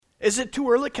Is it too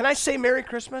early? Can I say Merry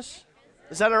Christmas?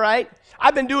 Is that all right?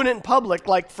 I've been doing it in public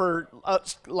for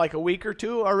like a week or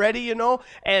two already,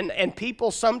 and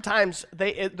people sometimes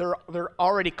they're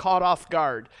already caught off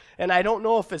guard, and I don't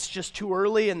know if it's just too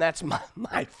early and that's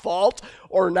my fault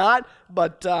or not,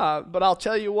 but I'll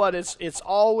tell you what, it's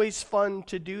always fun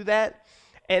to do that,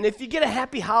 and if you get a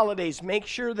happy holidays, make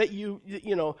sure that you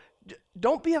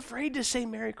don't be afraid to say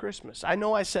Merry Christmas. I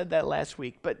know I said that last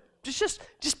week, but just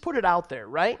put it out there,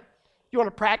 right? You want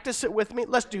to practice it with me?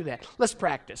 Let's do that. Let's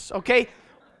practice, okay?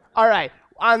 All right.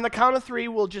 On the count of 3,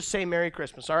 we'll just say Merry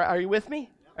Christmas. All right. Are you with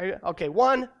me? Okay.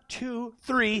 1, 2,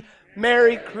 3.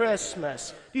 Merry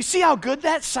Christmas. Do you see how good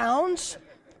that sounds?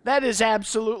 That is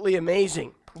absolutely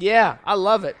amazing. Yeah, I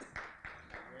love it.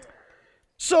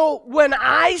 So when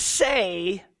I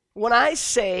say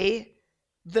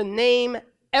the name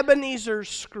Ebenezer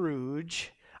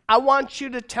Scrooge, I want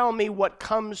you to tell me what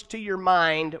comes to your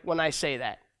mind when I say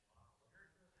that.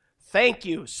 Thank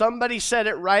you. Somebody said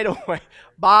it right away.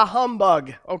 Bah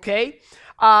humbug, okay?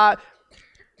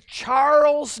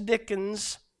 Charles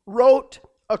Dickens wrote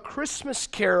A Christmas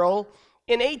Carol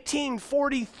in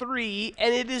 1843,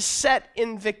 and it is set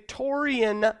in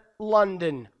Victorian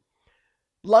London.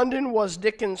 London was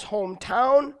Dickens'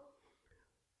 hometown.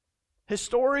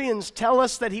 Historians tell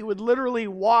us that he would literally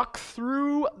walk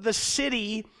through the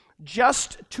city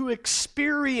just to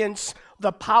experience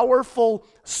the powerful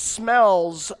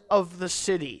smells of the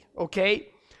city, okay?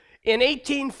 In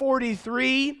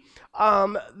 1843,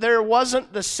 there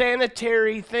wasn't the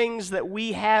sanitary things that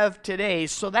we have today,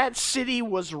 so that city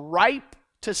was ripe,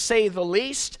 to say the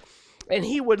least, and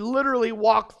he would literally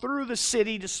walk through the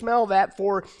city to smell that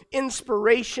for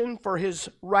inspiration for his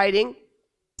writing.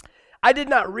 I did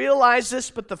not realize this,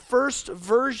 but the first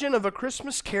version of A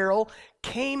Christmas Carol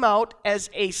came out as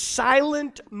a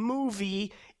silent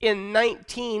movie in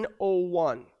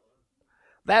 1901.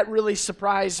 That really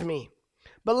surprised me.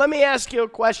 But let me ask you a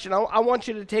question. I want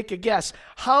you to take a guess.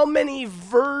 How many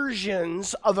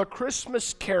versions of A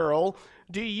Christmas Carol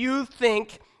do you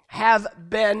think have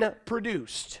been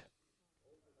produced?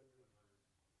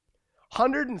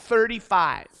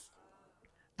 135.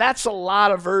 That's a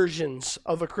lot of versions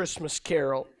of A Christmas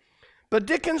Carol. But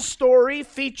Dickens' story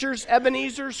features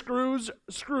Ebenezer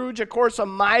Scrooge, of course, a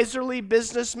miserly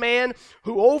businessman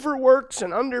who overworks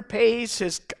and underpays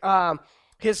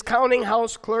his counting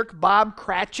house clerk, Bob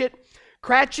Cratchit.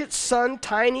 Cratchit's son,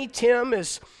 Tiny Tim,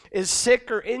 is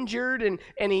sick or injured,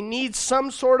 and he needs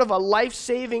some sort of a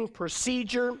life-saving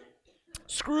procedure.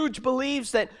 Scrooge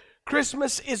believes that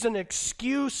Christmas is an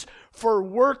excuse for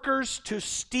workers to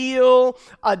steal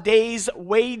a day's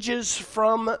wages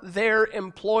from their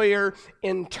employer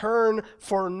in turn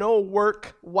for no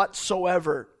work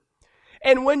whatsoever.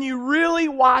 And when you really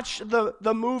watch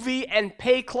the movie and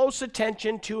pay close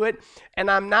attention to it,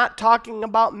 and I'm not talking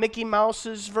about Mickey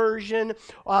Mouse's version,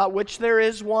 which there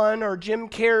is one, or Jim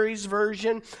Carrey's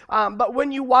version, but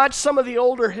when you watch some of the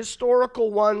older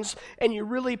historical ones and you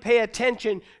really pay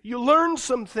attention, you learn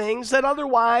some things that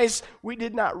otherwise we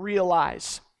did not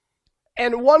realize.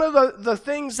 And one of the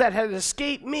things that had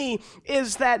escaped me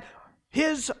is that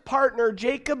his partner,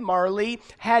 Jacob Marley,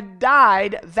 had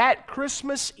died that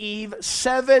Christmas Eve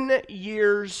 7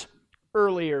 years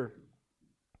earlier.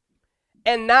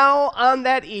 And now, on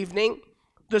that evening,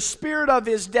 the spirit of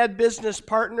his dead business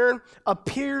partner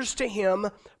appears to him,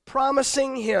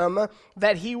 promising him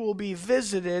that he will be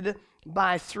visited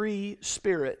by 3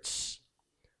 spirits: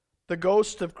 the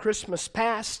ghost of Christmas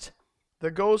past, the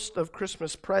ghost of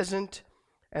Christmas present,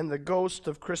 and the ghost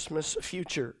of Christmas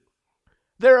future.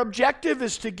 Their objective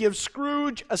is to give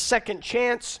Scrooge a second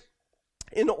chance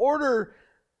in order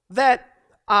that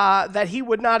he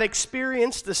would not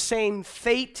experience the same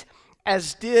fate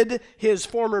as did his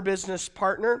former business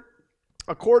partner.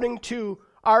 According to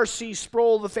R.C.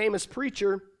 Sproul, the famous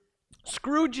preacher,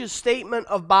 Scrooge's statement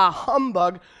of bah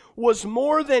humbug was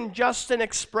more than just an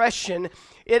expression.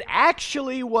 It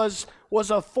actually was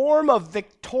a form of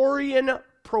Victorian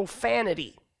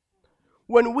profanity.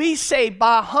 When we say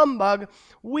bah humbug,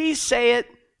 we say it,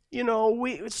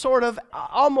 we sort of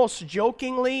almost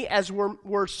jokingly, as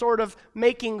we're sort of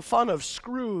making fun of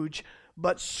Scrooge,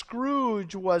 but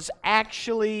Scrooge was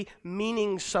actually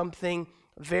meaning something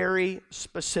very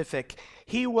specific.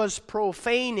 He was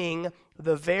profaning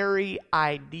the very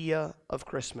idea of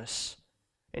Christmas.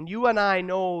 And you and I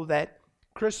know that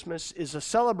Christmas is a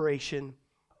celebration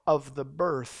of the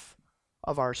birth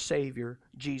of our Savior,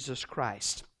 Jesus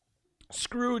Christ.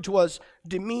 Scrooge was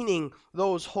demeaning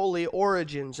those holy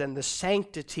origins and the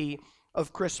sanctity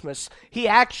of Christmas. He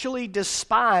actually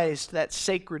despised that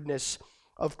sacredness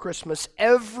of Christmas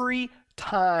every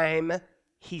time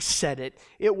he said it.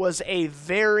 It was a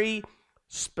very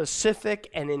specific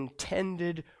and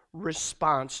intended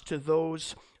response to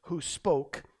those who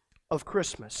spoke of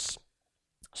Christmas.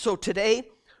 So today,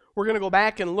 we're going to go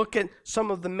back and look at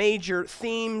some of the major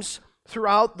themes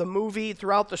throughout the movie,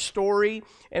 throughout the story,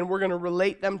 and we're going to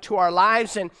relate them to our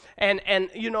lives. And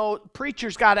you know,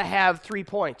 preachers got to have 3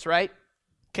 points, right?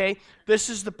 Okay? This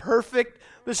is the perfect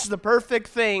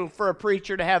thing for a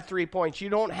preacher to have 3 points. You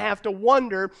don't have to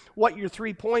wonder what your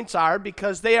 3 points are,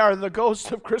 because they are the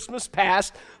ghost of Christmas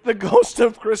past, the ghost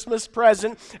of Christmas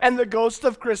present, and the ghost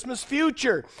of Christmas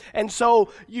future. And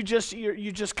so you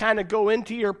just kind of go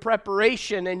into your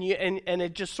preparation, and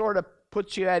it just sort of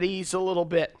puts you at ease a little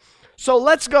bit. So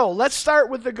let's go. Let's start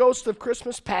with the ghost of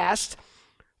Christmas past.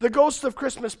 The ghost of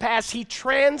Christmas past, he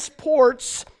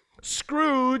transports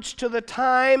Scrooge to the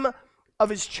time of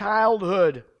his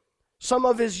childhood, some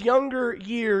of his younger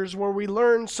years, where we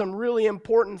learn some really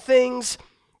important things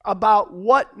about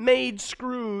what made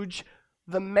Scrooge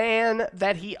the man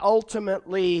that he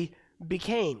ultimately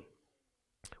became.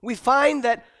 We find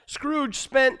that Scrooge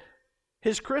spent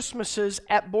his Christmases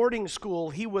at boarding school.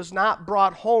 He was not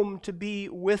brought home to be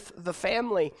with the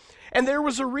family. And there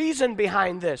was a reason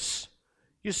behind this.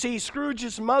 You see,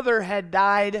 Scrooge's mother had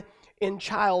died in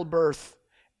childbirth,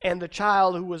 and the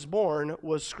child who was born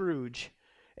was Scrooge.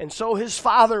 And so his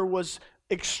father was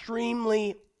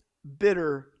extremely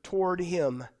bitter toward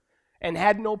him and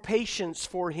had no patience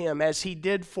for him as he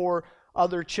did for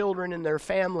other children in their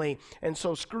family. And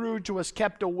so Scrooge was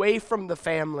kept away from the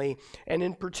family, and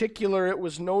in particular it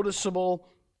was noticeable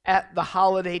at the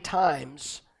holiday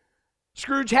times.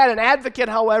 Scrooge had an advocate,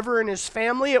 however, in his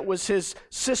family. It was his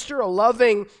sister, a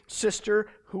loving sister,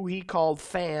 who he called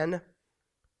Fan.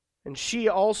 And she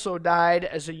also died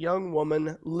as a young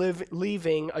woman,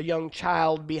 leaving a young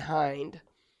child behind.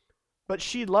 But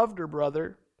she loved her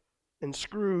brother, and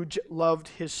Scrooge loved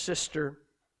his sister.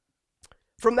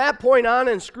 From that point on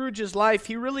in Scrooge's life,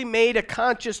 he really made a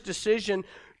conscious decision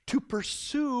to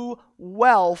pursue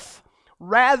wealth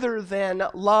rather than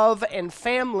love and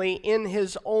family in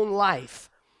his own life.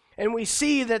 And we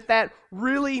see that that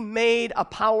really made a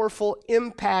powerful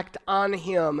impact on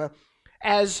him,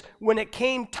 as when it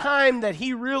came time that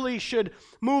he really should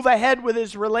move ahead with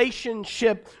his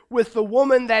relationship with the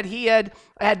woman that he had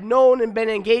known and been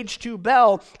engaged to,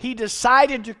 Belle, he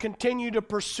decided to continue to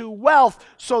pursue wealth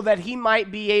so that he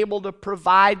might be able to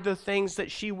provide the things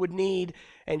that she would need,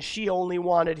 and she only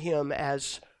wanted him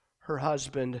as her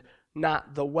husband,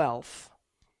 not the wealth.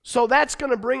 So that's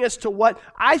going to bring us to what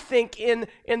I think in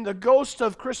the ghost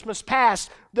of Christmas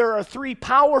past, there are 3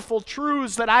 powerful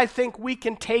truths that I think we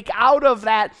can take out of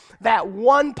that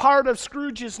one part of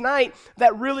Scrooge's night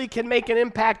that really can make an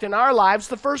impact in our lives.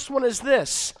 The first one is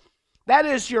this. That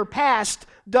is, your past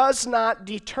does not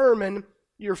determine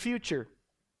your future.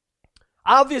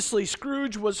 Obviously,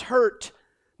 Scrooge was hurt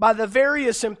by the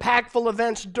various impactful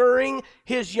events during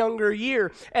his younger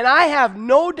year. And I have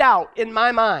no doubt in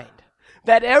my mind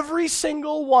that every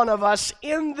single one of us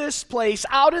in this place,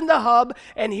 out in the hub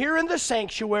and here in the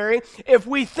sanctuary, if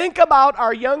we think about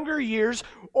our younger years,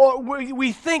 or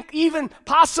we think even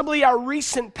possibly our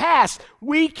recent past,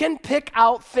 we can pick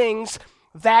out things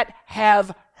that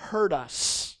have hurt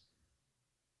us.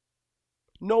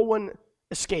 No one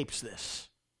escapes this.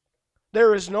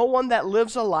 There is no one that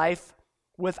lives a life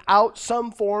without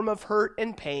some form of hurt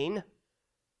and pain.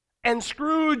 And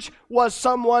Scrooge was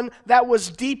someone that was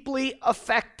deeply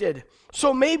affected.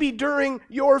 So maybe during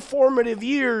your formative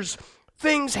years,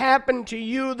 things happened to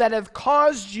you that have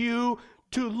caused you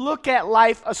to look at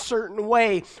life a certain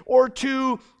way or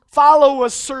to follow a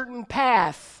certain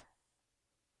path.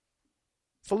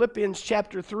 Philippians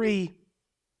chapter 3,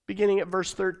 beginning at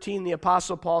verse 13, the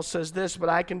Apostle Paul says this, "But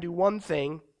I can do one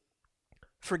thing,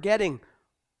 forgetting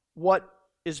what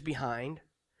is behind,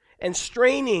 and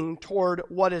straining toward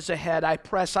what is ahead, I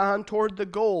press on toward the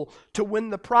goal to win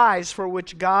the prize for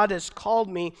which God has called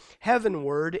me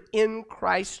heavenward in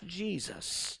Christ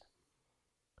Jesus."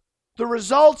 The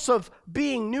results of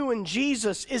being new in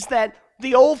Jesus is that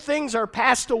the old things are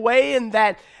passed away and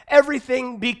that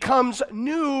everything becomes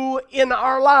new in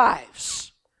our lives.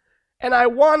 And I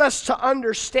want us to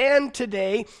understand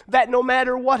today that no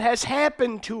matter what has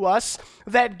happened to us,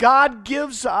 that God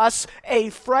gives us a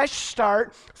fresh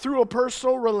start through a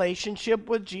personal relationship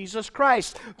with Jesus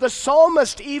Christ. The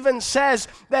psalmist even says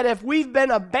that if we've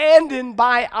been abandoned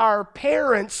by our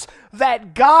parents,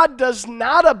 that God does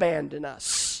not abandon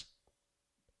us.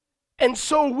 And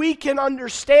so we can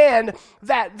understand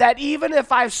that even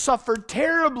if I've suffered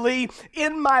terribly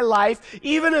in my life,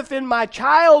 even if in my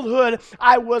childhood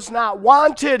I was not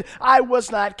wanted, I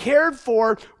was not cared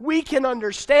for, we can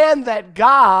understand that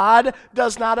God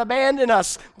does not abandon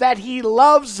us, that He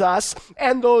loves us,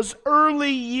 and those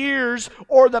early years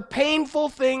or the painful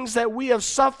things that we have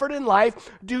suffered in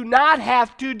life do not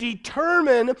have to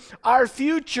determine our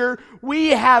future. We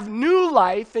have new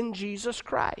life in Jesus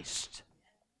Christ.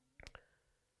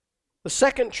 The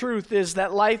second truth is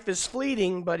that life is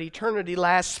fleeting, but eternity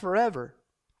lasts forever.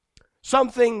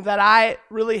 Something that I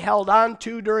really held on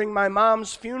to during my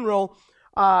mom's funeral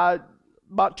about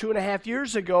 2.5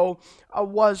 years ago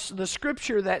was the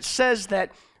scripture that says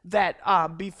that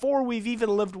before we've even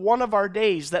lived one of our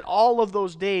days, that all of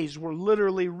those days were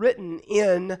literally written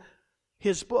in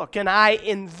His book. And I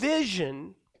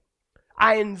envision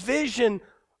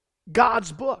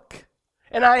God's book.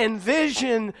 And I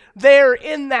envision there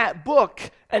in that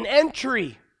book an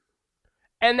entry.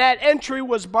 And that entry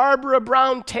was Barbara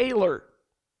Brown Taylor.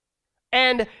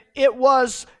 And it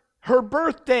was her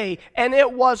birthday. And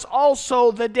it was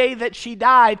also the day that she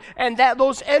died. And that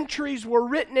those entries were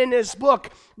written in His book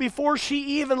before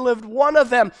she even lived one of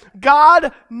them.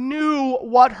 God knew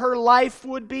what her life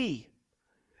would be.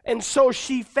 And so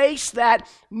she faced that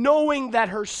knowing that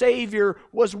her Savior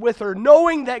was with her,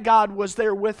 knowing that God was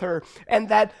there with her, and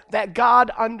that God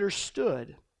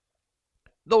understood.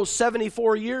 Those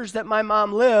 74 years that my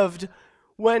mom lived,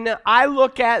 when I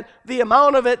look at the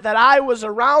amount of it that I was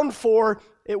around for,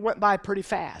 it went by pretty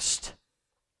fast.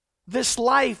 This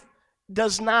life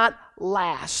does not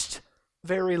last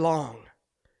very long.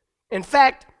 In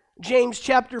fact, James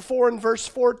chapter 4 and verse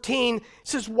 14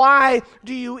 says, why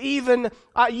do you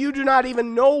do not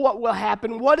even know what will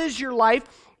happen? What is your life?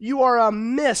 You are a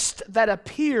mist that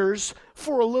appears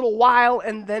for a little while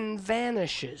and then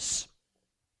vanishes.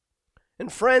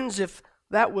 And friends, if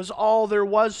that was all there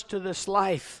was to this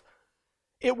life,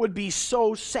 it would be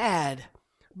so sad.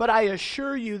 But I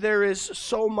assure you there is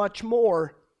so much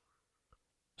more.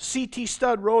 C.T.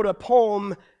 Studd wrote a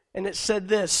poem and it said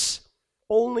this,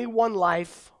 only one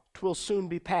life will soon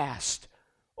be past.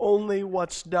 Only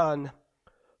what's done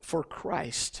for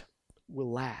Christ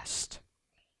will last.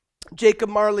 Jacob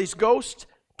Marley's ghost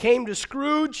came to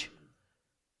Scrooge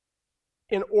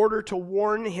in order to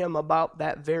warn him about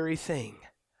that very thing,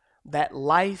 that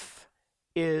life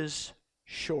is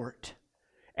short,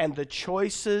 and the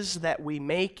choices that we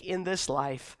make in this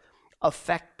life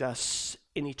affect us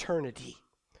in eternity.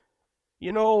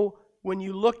 You know, when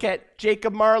you look at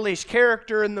Jacob Marley's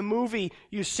character in the movie,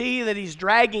 you see that he's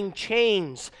dragging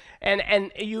chains. And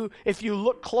if you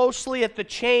look closely at the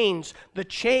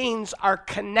chains are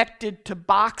connected to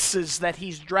boxes that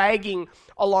he's dragging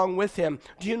along with him.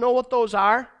 Do you know what those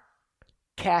are?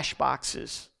 Cash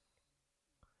boxes.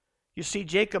 You see,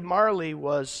 Jacob Marley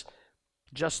was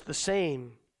just the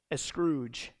same as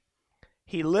Scrooge.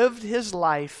 He lived his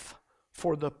life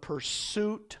for the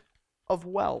pursuit of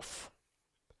wealth.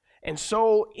 And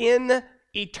so in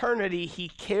eternity, he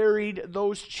carried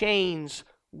those chains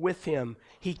with him.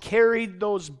 He carried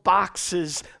those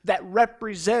boxes that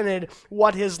represented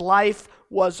what his life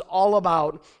was all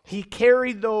about. He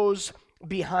carried those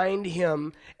behind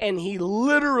him, and he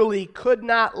literally could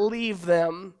not leave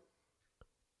them.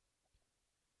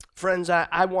 Friends,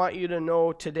 I want you to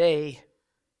know today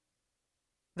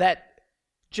that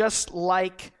just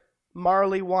like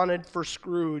Marley wanted for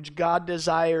Scrooge, God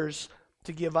desires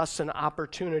to give us an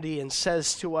opportunity and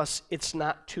says to us, it's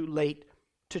not too late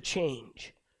to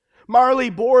change. Marley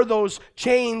bore those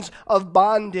chains of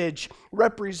bondage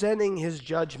representing his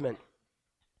judgment.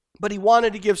 But he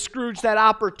wanted to give Scrooge that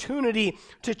opportunity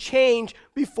to change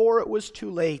before it was too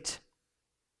late.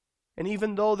 And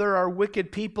even though there are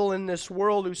wicked people in this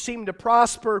world who seem to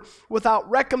prosper without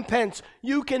recompense,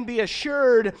 you can be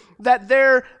assured that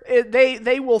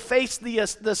they will face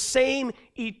the same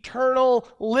eternal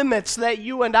limits that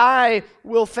you and I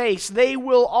will face. They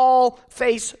will all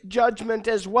face judgment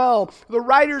as well. The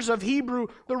writer of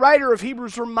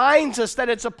Hebrews reminds us that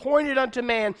it's appointed unto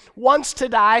man once to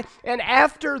die, and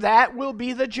after that will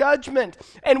be the judgment.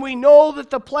 And we know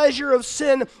that the pleasure of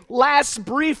sin lasts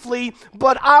briefly,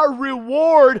 but our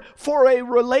reward for a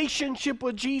relationship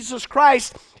with Jesus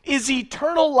Christ is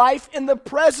eternal life in the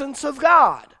presence of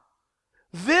God.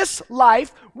 This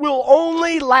life will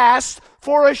only last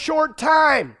for a short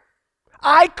time.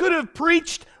 I could have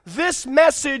preached this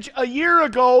message a year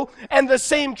ago and the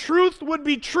same truth would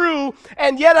be true,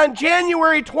 and yet on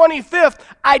January 25th,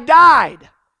 I died.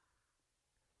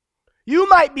 You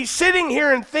might be sitting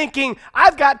here and thinking,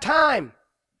 I've got time.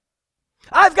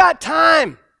 I've got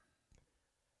time.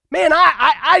 Man,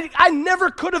 I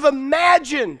never could have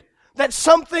imagined that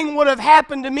something would have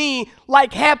happened to me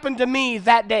like happened to me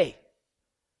that day.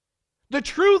 The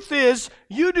truth is,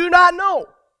 you do not know.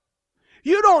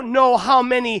 You don't know how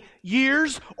many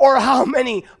years or how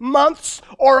many months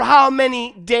or how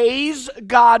many days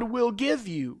God will give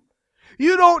you.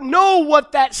 You don't know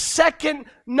what that second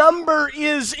number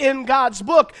is in God's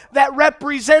book that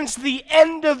represents the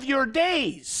end of your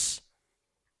days.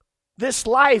 This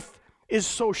life is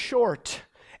so short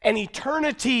and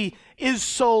eternity is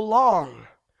so long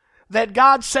that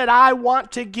God said, I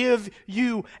want to give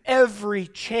you every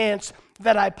chance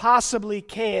that I possibly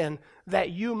can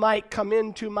that you might come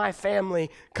into my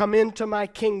family, come into my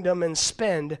kingdom, and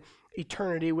spend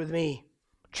eternity with me.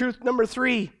 Truth number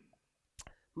 3,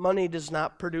 money does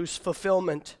not produce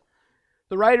fulfillment.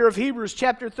 The writer of Hebrews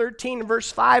chapter 13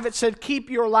 verse 5, it said, keep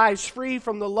your lives free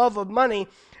from the love of money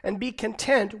and be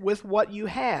content with what you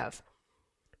have.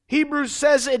 Hebrews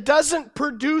says it doesn't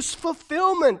produce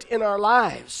fulfillment in our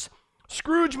lives.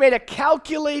 Scrooge made a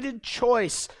calculated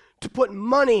choice to put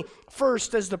money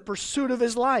first as the pursuit of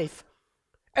his life.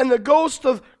 And the ghost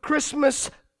of Christmas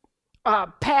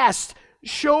past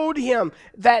showed him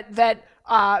that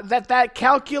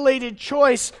calculated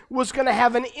choice was going to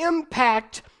have an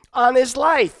impact on his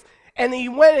life. And he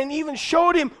went and even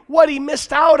showed him what he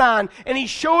missed out on, and he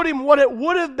showed him what it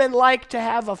would have been like to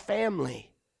have a family.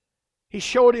 He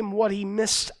showed him what he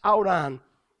missed out on.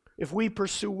 If we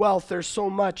pursue wealth, there's so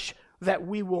much that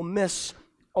we will miss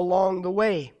along the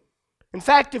way. In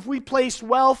fact, if we place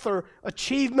wealth or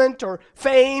achievement or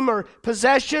fame or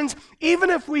possessions, even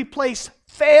if we place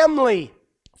family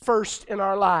first in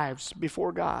our lives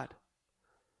before God,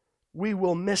 we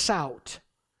will miss out.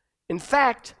 In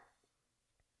fact,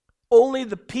 only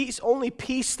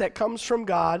peace that comes from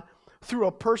God through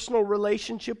a personal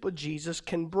relationship with Jesus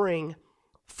can bring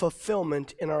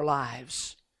fulfillment in our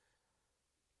lives.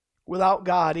 Without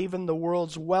God, even the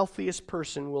world's wealthiest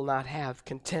person will not have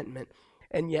contentment.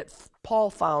 And yet Paul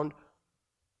found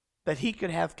that he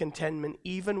could have contentment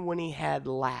even when he had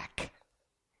lack.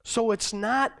 So it's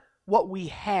not what we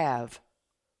have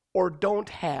or don't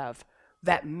have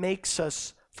that makes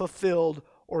us fulfilled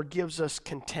or gives us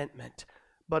contentment.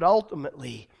 But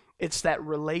ultimately, it's that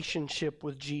relationship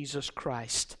with Jesus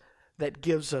Christ that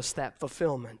gives us that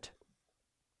fulfillment.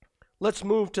 Let's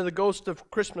move to the ghost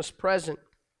of Christmas present.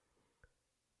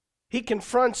 He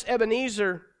confronts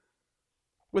Ebenezer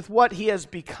with what he has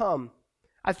become.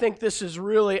 I think this is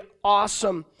really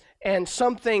awesome and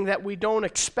something that we don't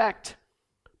expect.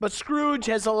 But Scrooge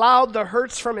has allowed the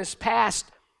hurts from his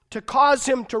past to cause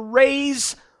him to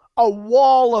raise a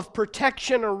wall of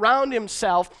protection around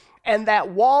himself, and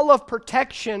that wall of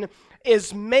protection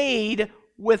is made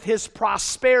with his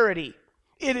prosperity.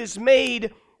 It is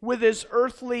made with his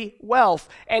earthly wealth,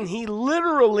 and he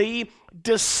literally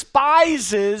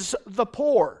despises the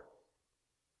poor.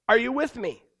 Are you with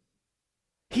me?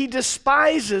 He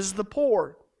despises the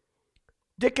poor.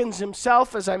 Dickens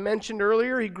himself, as I mentioned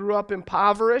earlier, he grew up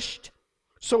impoverished,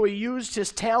 so he used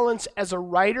his talents as a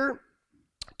writer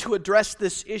to address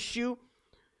this issue.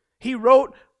 He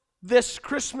wrote this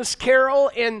Christmas carol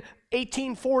in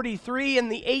 1843,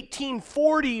 and the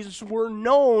 1840s were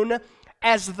known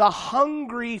as the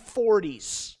Hungry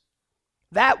 40s.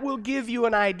 That will give you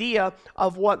an idea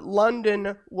of what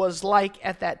London was like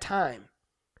at that time.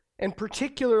 And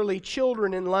particularly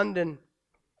children in London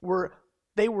were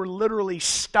literally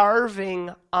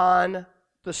starving on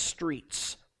the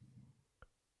streets.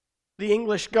 The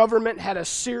English government had a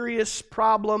serious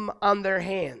problem on their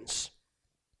hands.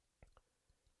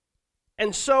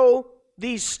 And so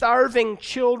these starving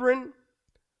children,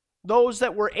 those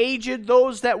that were aged,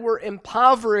 those that were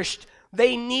impoverished,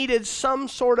 they needed some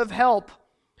sort of help.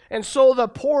 And so the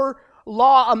Poor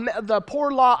Law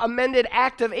Amended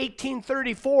Act of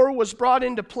 1834 was brought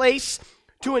into place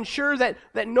to ensure that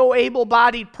no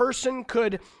able-bodied person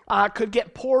could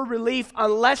get poor relief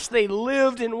unless they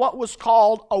lived in what was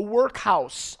called a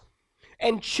workhouse.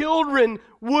 And children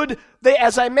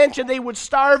as I mentioned, they would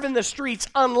starve in the streets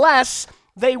unless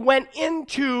they went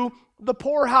into the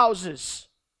poorhouses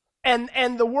and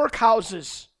the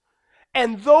workhouses.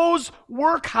 And those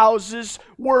workhouses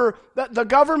the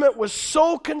government was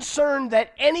so concerned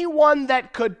that anyone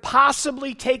that could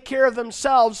possibly take care of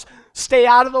themselves stay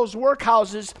out of those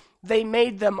workhouses, they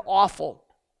made them awful.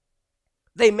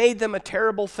 They made them a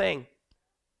terrible thing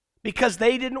because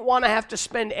they didn't want to have to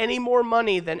spend any more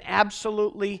money than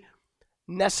absolutely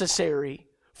necessary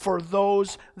for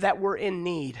those that were in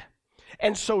need.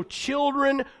 And so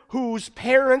children whose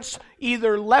parents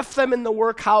either left them in the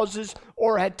workhouses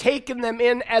or had taken them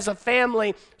in as a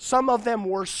family, some of them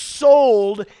were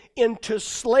sold into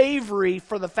slavery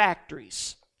for the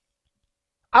factories.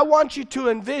 I want you to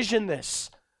envision this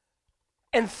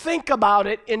and think about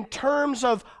it in terms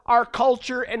of our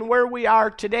culture and where we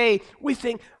are today. We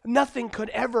think nothing could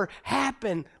ever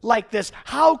happen like this.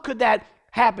 How could that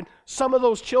happen? Some of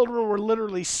those children were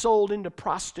literally sold into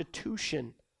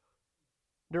prostitution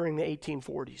during the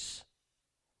 1840s.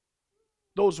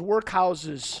 Those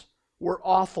workhouses were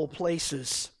awful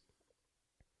places.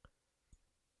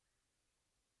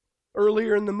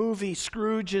 Earlier in the movie,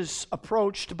 Scrooge is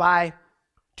approached by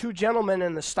two gentlemen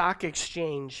in the stock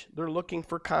exchange. They're looking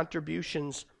for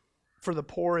contributions for the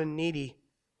poor and needy.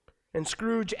 And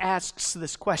Scrooge asks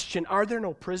this question, are there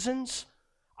no prisons?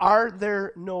 Are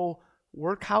there no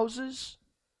workhouses?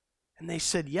 And they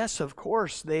said, yes, of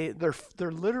course. They're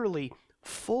literally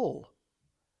full.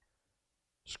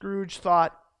 Scrooge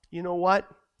thought, you know what?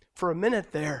 For a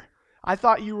minute there, I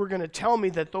thought you were going to tell me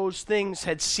that those things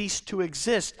had ceased to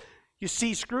exist. You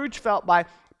see, Scrooge felt by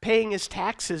paying his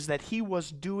taxes that he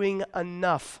was doing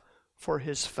enough for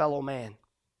his fellow man,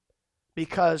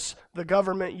 because the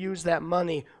government used that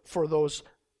money for those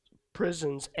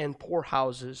prisons and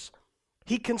poorhouses.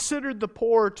 He considered the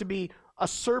poor to be a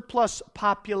surplus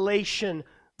population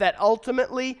that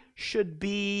ultimately should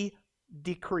be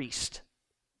decreased.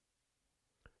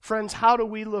 Friends, how do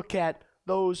we look at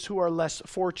those who are less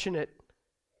fortunate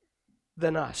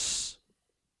than us?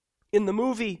 In the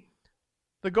movie,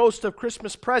 the Ghost of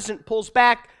Christmas Present pulls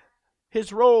back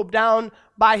his robe down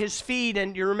by his feet,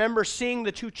 and you remember seeing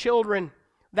the two children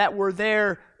that were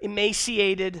there,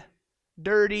 emaciated,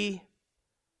 dirty,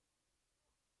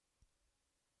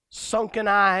 sunken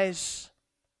eyes.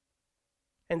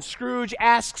 And Scrooge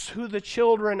asks who the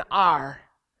children are,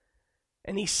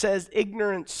 and he says,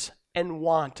 ignorance and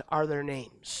want are their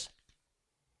names.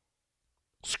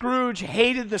 Scrooge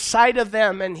hated the sight of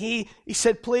them, and he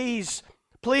said, please,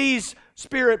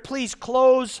 Spirit, please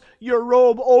close your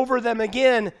robe over them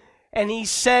again. And he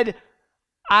said,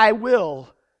 I will.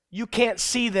 You can't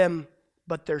see them,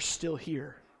 but they're still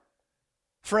here.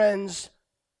 Friends,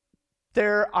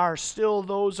 there are still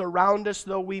those around us,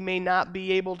 though we may not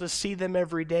be able to see them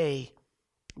every day,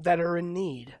 that are in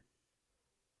need.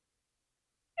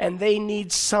 And they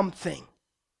need something.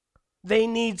 They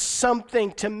need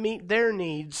something to meet their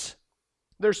needs.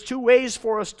 There's two ways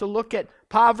for us to look at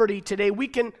poverty today. We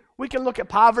can look at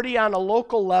poverty on a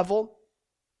local level.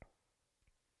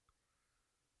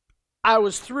 I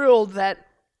was thrilled that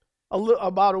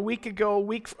about a week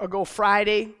ago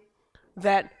Friday,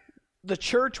 that the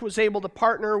church was able to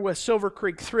partner with Silver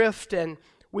Creek Thrift, and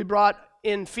we brought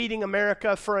in Feeding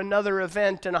America for another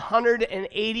event, and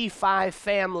 185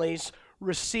 families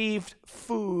received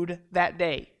food that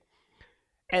day.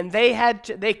 And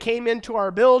they came into our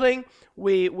building.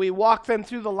 We walked them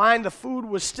through the line. The food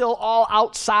was still all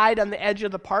outside on the edge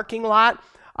of the parking lot.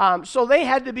 So they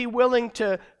had to be willing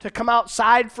to come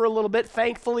outside for a little bit.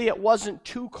 Thankfully, it wasn't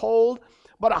too cold.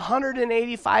 But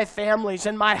 185 families,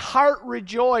 and my heart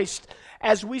rejoiced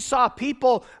as we saw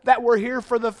people that were here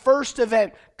for the first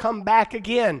event come back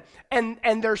again.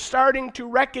 And they're starting to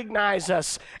recognize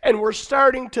us, and we're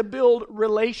starting to build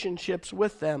relationships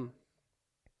with them.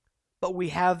 But we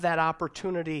have that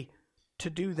opportunity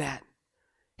to do that.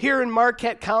 Here in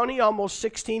Marquette County, almost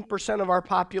 16% of our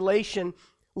population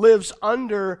lives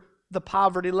under the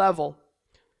poverty level.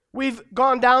 We've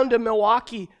gone down to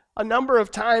Milwaukee a number of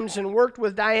times and worked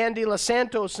with Diane De Los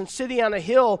Santos and City on a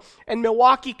Hill and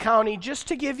Milwaukee County, just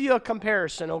to give you a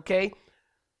comparison, okay?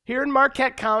 Here in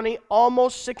Marquette County,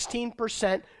 almost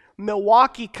 16%.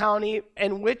 Milwaukee County,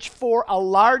 and which for a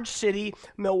large city,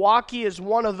 Milwaukee is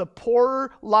one of the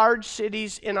poorer large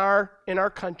cities in our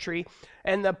country,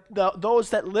 and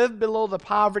those that live below the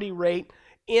poverty rate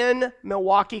in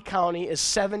Milwaukee County is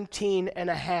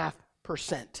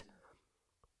 17.5%.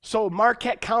 So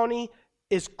Marquette County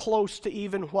is close to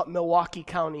even what Milwaukee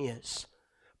County is.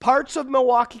 Parts of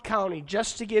Milwaukee County,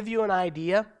 just to give you an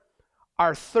idea,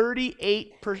 are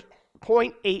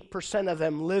 38.8% of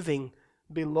them living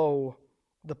below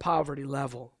the poverty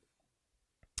level.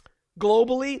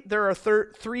 Globally, there are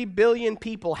 3 billion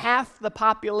people, half the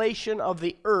population of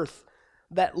the earth,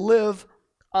 that live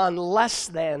on less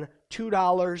than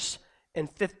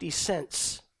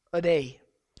 $2.50 a day.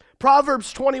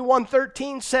 Proverbs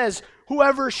 21:13 says,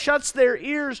 whoever shuts their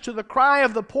ears to the cry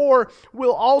of the poor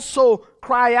will also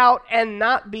cry out and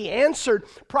not be answered.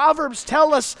 Proverbs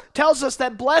tells us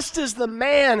that blessed is the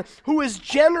man who is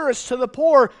generous to the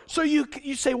poor. So you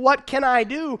say, what can I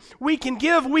do? We can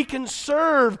give, we can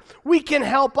serve, we can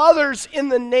help others in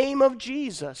the name of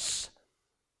Jesus.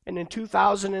 And in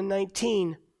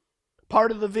 2019,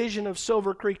 part of the vision of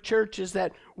Silver Creek Church is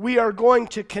that we are going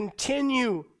to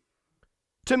continue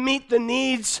to meet the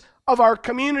needs of our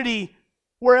community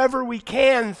wherever we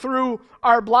can through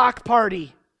our block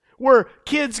party, where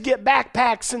kids get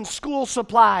backpacks and school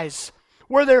supplies,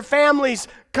 where their families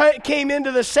came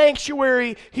into the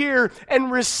sanctuary here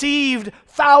and received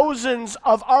thousands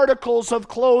of articles of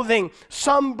clothing,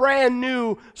 some brand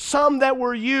new, some that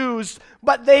were used,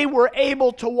 but they were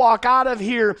able to walk out of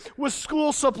here with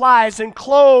school supplies and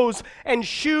clothes and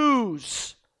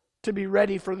shoes to be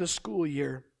ready for the school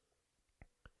year.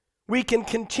 We can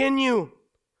continue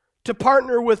to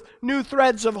partner with New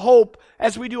Threads of Hope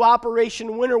as we do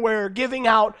Operation Winterwear, giving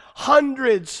out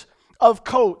hundreds of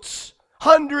coats,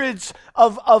 hundreds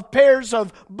of pairs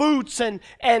of boots and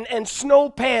snow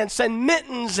pants and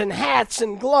mittens and hats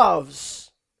and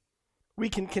gloves. We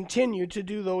can continue to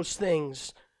do those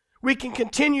things. We can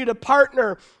continue to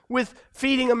partner with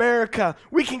Feeding America.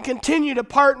 We can continue to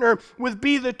partner with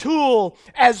Be the Tool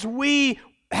as we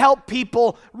help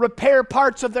people repair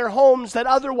parts of their homes that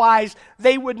otherwise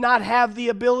they would not have the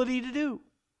ability to do.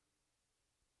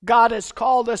 God has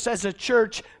called us as a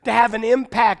church to have an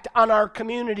impact on our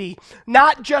community,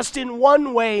 not just in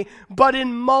one way, but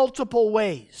in multiple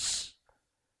ways.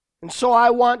 And so I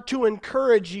want to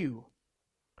encourage you.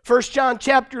 1 John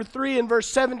chapter 3 and verse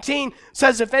 17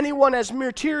 says, if anyone has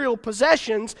material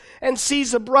possessions and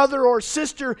sees a brother or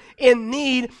sister in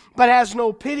need but has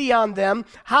no pity on them,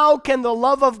 how can the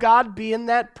love of God be in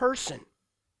that person?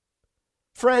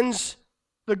 Friends,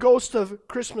 the Ghost of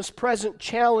Christmas Present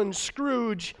challenged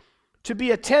Scrooge to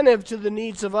be attentive to the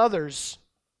needs of others.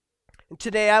 And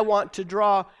today I want to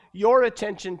draw your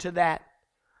attention to that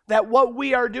what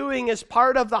we are doing is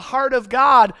part of the heart of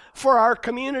God for our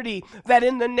community, that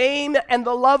in the name and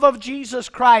the love of Jesus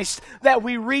Christ, that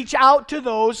we reach out to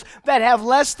those that have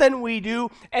less than we do,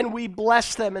 and we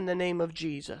bless them in the name of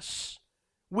Jesus.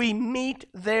 We meet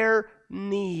their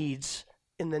needs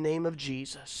in the name of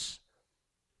Jesus.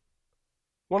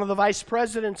 One of the vice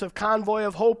presidents of Convoy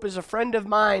of Hope is a friend of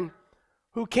mine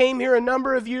who came here a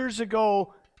number of years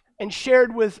ago and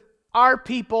shared with our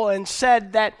people and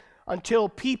said that until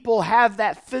people have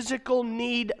that physical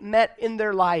need met in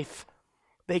their life,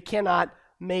 they cannot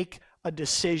make a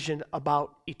decision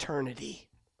about eternity.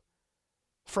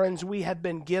 Friends, we have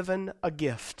been given a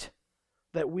gift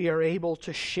that we are able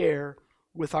to share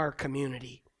with our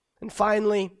community. And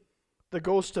finally, the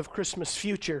Ghost of Christmas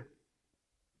Future.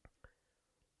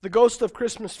 The Ghost of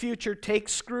Christmas Future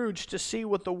takes Scrooge to see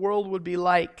what the world would be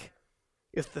like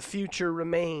if the future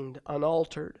remained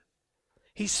unaltered.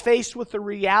 He's faced with the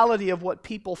reality of what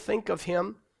people think of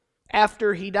him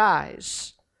after he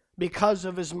dies because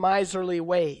of his miserly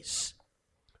ways.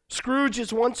 Scrooge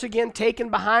is once again taken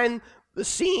behind the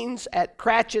scenes at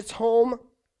Cratchit's home.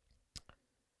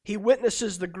 He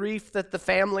witnesses the grief that the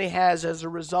family has as a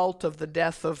result of the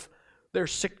death of their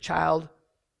sick child,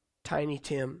 Tiny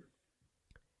Tim.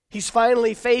 He's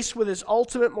finally faced with his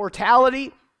ultimate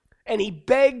mortality, and he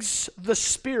begs the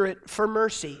Spirit for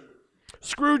mercy.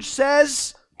 Scrooge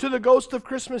says to the Ghost of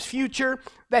Christmas Future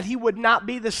that he would not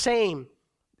be the same.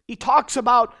 He talks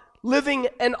about living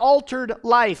an altered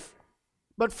life.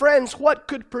 But friends, what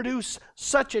could produce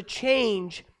such a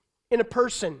change in a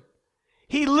person?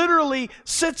 He literally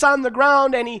sits on the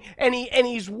ground and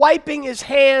he's wiping his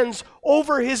hands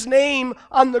over his name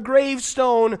on the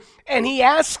gravestone, and he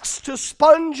asks to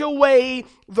sponge away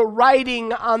the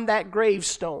writing on that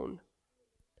gravestone.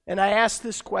 And I ask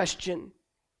this question: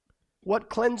 what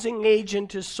cleansing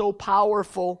agent is so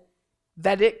powerful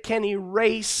that it can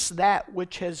erase that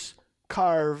which has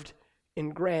carved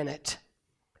in granite?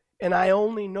 And I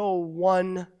only know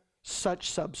one such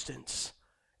substance,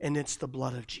 and it's the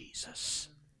blood of Jesus.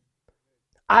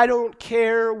 I don't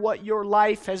care what your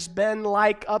life has been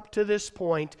like up to this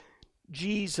point.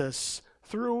 Jesus,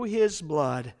 through his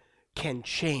blood, can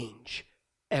change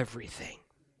everything.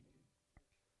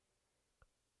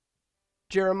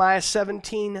 Jeremiah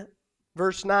 17,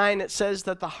 verse 9, it says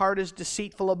that the heart is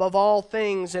deceitful above all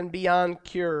things and beyond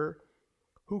cure.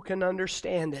 Who can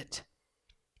understand it?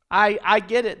 I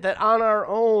get it that on our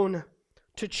own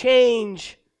to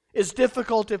change is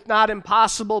difficult, if not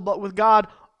impossible, but with God,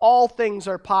 all things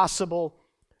are possible.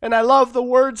 And I love the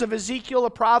words of Ezekiel,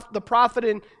 the prophet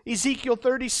in Ezekiel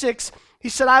 36. He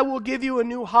said, I will give you a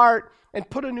new heart and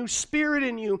put a new spirit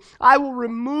in you. I will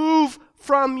remove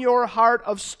from your heart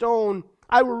of stone.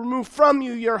 I will remove from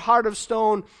you your heart of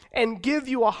stone and give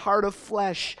you a heart of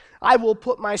flesh. I will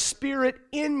put my spirit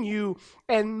in you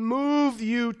and move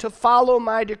you to follow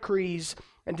my decrees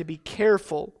and to be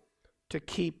careful to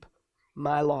keep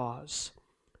my laws.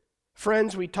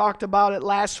 Friends, we talked about it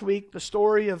last week, the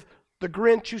story of the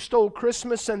Grinch who stole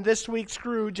Christmas and this week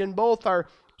Scrooge, and both are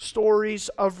stories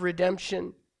of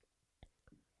redemption.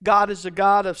 God is a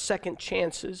God of second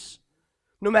chances,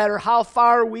 no matter how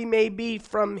far we may be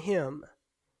from Him.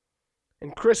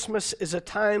 And Christmas is a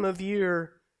time of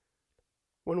year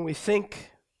when we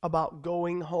think about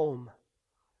going home.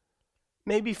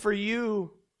 Maybe for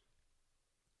you,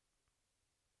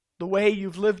 the way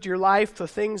you've lived your life, the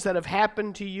things that have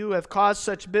happened to you have caused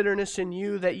such bitterness in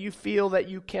you that you feel that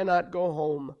you cannot go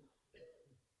home.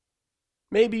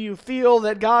 Maybe you feel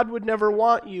that God would never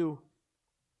want you.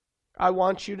 I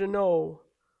want you to know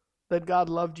that God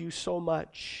loved you so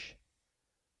much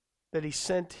that He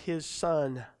sent His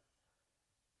Son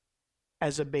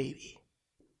as a baby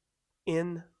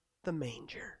in the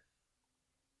manger.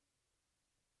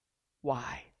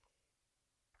 Why?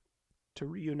 To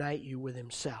reunite you with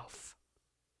Himself.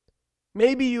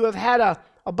 Maybe you have had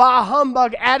a bah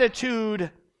humbug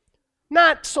attitude,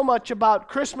 not so much about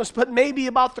Christmas, but maybe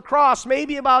about the cross,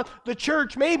 maybe about the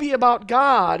church, maybe about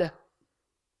God.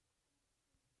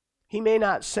 He may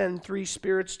not send three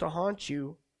spirits to haunt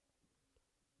you,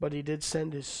 but He did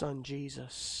send His Son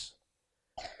Jesus.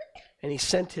 And He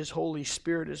sent His Holy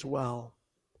Spirit as well,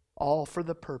 all for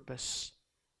the purpose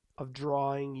of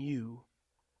drawing you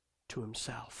to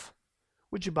Himself.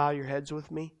 Would you bow your heads with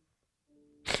me?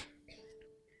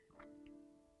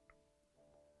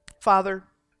 Father,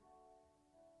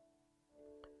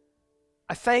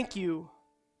 I thank You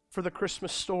for the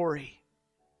Christmas story.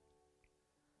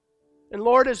 And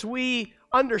Lord, as we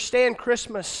understand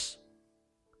Christmas,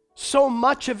 so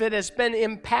much of it has been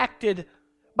impacted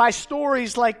by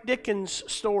stories like Dickens'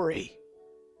 story.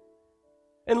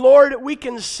 And Lord, we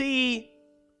can see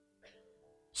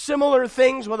similar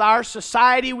things with our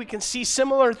society. We can see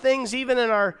similar things even in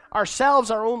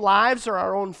ourselves, our own lives, or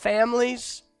our own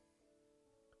families.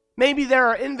 Maybe there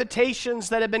are invitations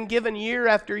that have been given year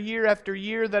after year after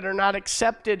year that are not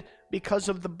accepted because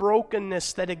of the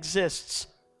brokenness that exists.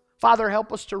 Father,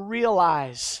 help us to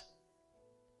realize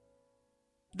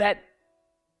that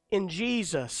in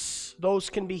Jesus, those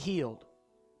can be healed.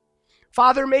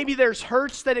 Father, maybe there's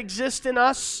hurts that exist in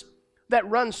us that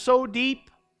run so deep,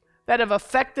 that have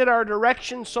affected our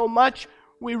direction so much,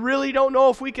 we really don't know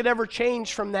if we could ever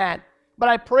change from that. But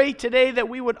I pray today that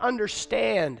we would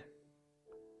understand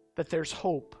that there's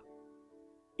hope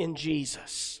in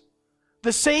Jesus.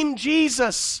 The same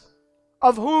Jesus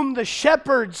of whom the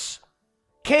shepherds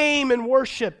came and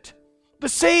worshiped. The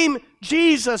same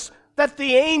Jesus that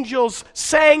the angels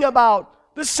sang about.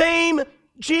 The same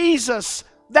Jesus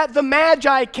that the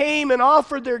Magi came and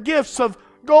offered their gifts of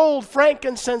gold,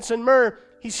 frankincense, and myrrh.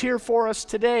 He's here for us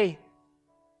today.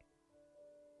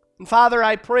 And Father,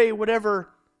 I pray whatever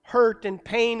hurt and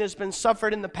pain has been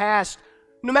suffered in the past,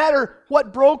 no matter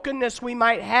what brokenness we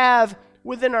might have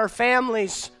within our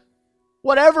families,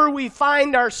 whatever we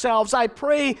find ourselves, I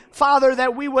pray, Father,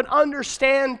 that we would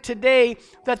understand today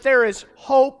that there is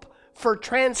hope for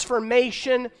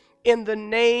transformation in the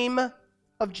name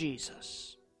of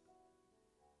Jesus.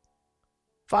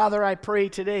 Father, I pray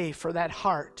today for that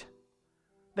heart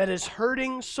that is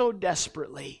hurting so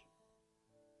desperately,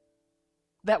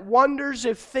 that wonders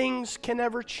if things can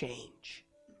ever change.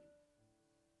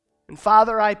 And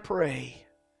Father, I pray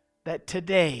that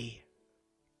today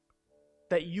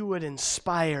that You would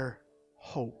inspire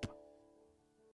hope.